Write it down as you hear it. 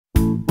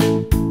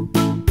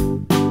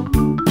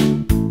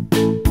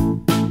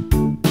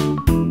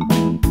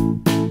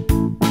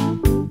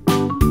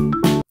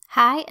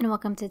Hi, and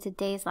welcome to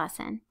today's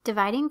lesson,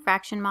 Dividing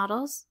Fraction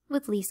Models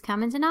with Least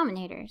Common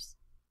Denominators.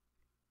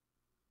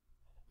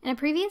 In a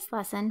previous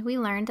lesson, we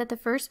learned that the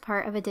first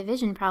part of a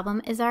division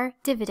problem is our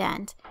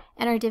dividend,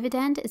 and our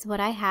dividend is what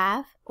I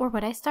have or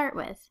what I start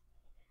with.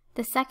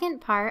 The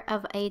second part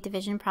of a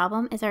division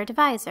problem is our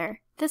divisor.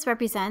 This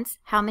represents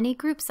how many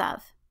groups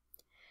of.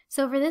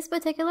 So for this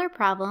particular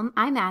problem,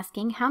 I'm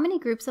asking how many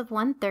groups of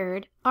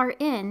 1/3 are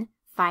in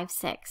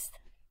 5/6.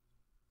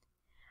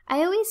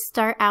 I always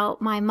start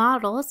out my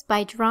models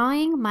by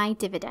drawing my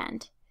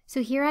dividend.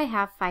 So here I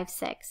have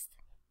 5/6.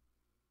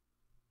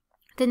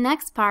 The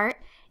next part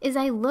is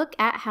I look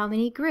at how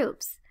many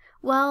groups.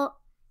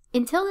 Well,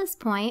 until this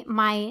point,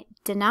 my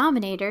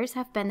denominators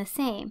have been the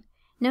same.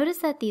 Notice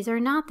that these are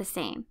not the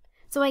same.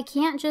 So I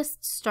can't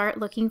just start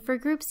looking for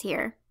groups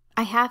here.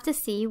 I have to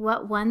see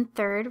what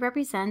 1/3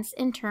 represents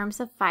in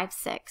terms of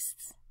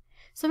 5/6.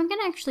 So I'm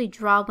going to actually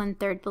draw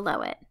 1/3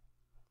 below it.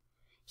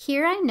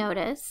 Here I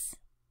notice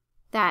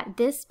that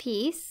this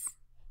piece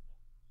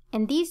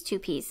and these two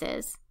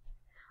pieces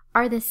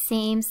are the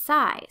same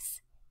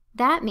size.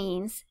 That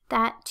means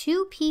that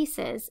 2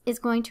 pieces is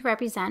going to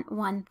represent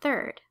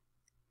 1/3.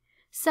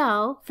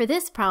 So for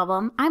this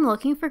problem, I'm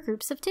looking for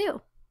groups of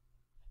 2.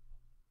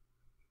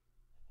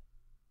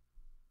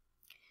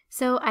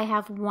 So I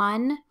have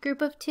 1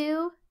 group of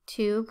 2,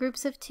 2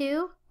 groups of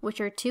 2,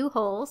 which are 2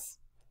 wholes,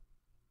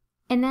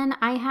 and then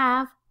I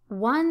have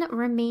 1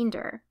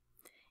 remainder.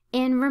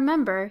 And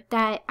remember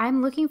that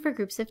I'm looking for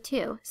groups of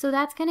 2, so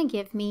that's going to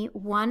give me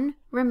 1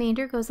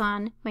 remainder goes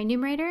on my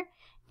numerator,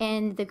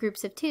 and the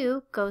groups of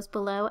 2 goes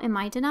below in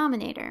my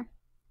denominator.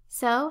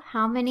 So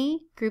how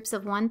many groups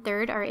of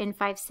 1/3 are in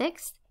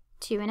 5/6?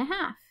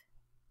 2.5.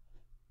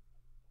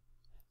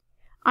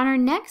 On our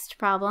next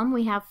problem,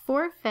 we have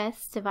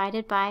 4/5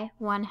 divided by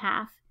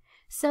 1/2.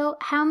 So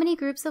how many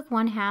groups of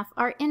 1/2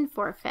 are in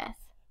 4/5?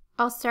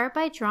 I'll start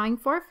by drawing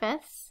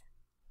 4/5.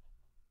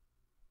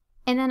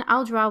 And then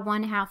I'll draw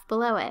 1/2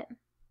 below it.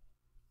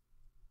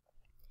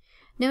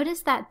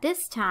 Notice that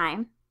this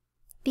time,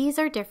 these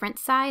are different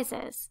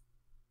sizes.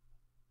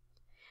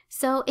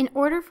 So in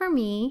order for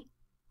me,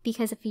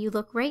 because if you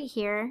look right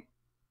here,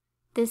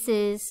 this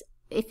is,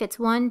 if it's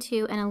 1,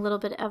 2, and a little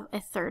bit of a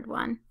third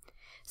one.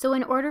 So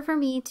in order for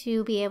me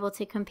to be able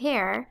to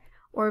compare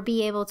or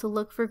be able to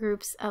look for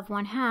groups of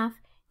 1/2,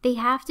 they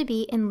have to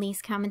be in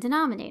least common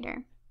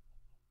denominator.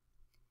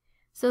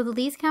 So the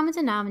least common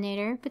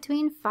denominator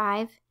between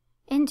 5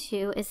 and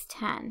 2 is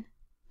 10.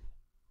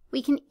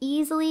 We can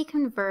easily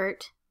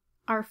convert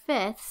our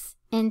fifths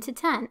into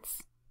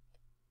tenths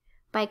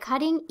by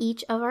cutting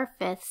each of our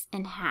fifths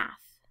in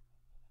half.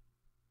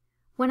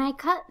 When I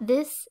cut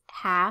this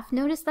half,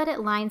 notice that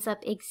it lines up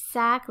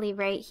exactly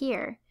right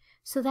here.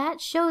 So that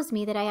shows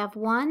me that I have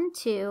 1,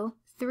 2,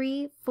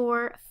 3,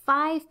 4,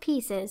 5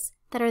 pieces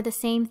that are the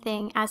same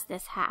thing as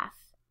this half.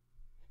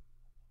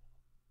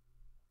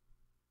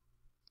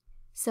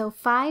 So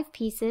 5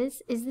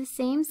 pieces is the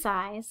same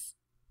size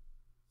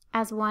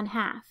as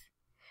 1/2,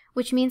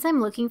 which means I'm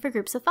looking for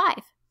groups of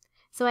 5.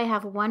 So I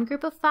have 1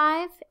 group of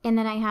 5, and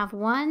then I have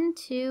 1,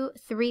 2,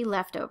 3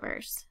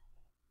 leftovers.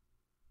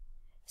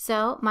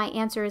 So my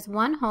answer is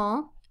 1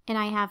 whole, and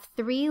I have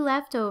 3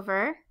 left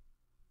over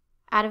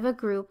out of a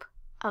group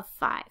of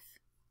 5.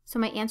 So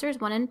my answer is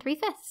 1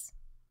 3/5.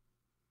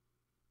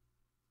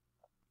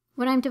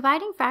 When I'm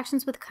dividing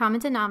fractions with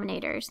common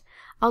denominators,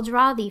 I'll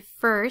draw the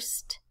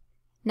first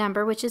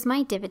number, which is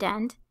my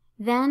dividend.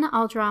 Then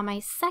I'll draw my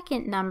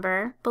second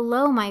number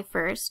below my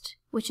first,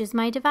 which is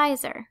my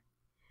divisor.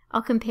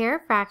 I'll compare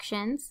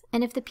fractions,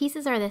 and if the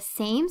pieces are the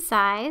same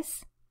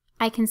size,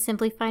 I can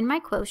simply find my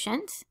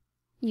quotient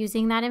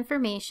using that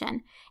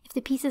information. If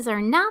the pieces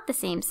are not the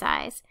same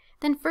size,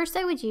 then first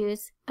I would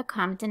use a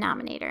common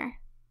denominator.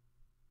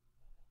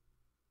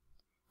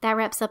 That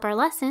wraps up our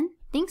lesson.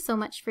 Thanks so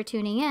much for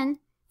tuning in.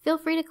 Feel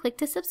free to click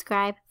to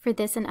subscribe for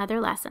this and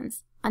other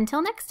lessons.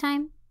 Until next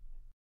time.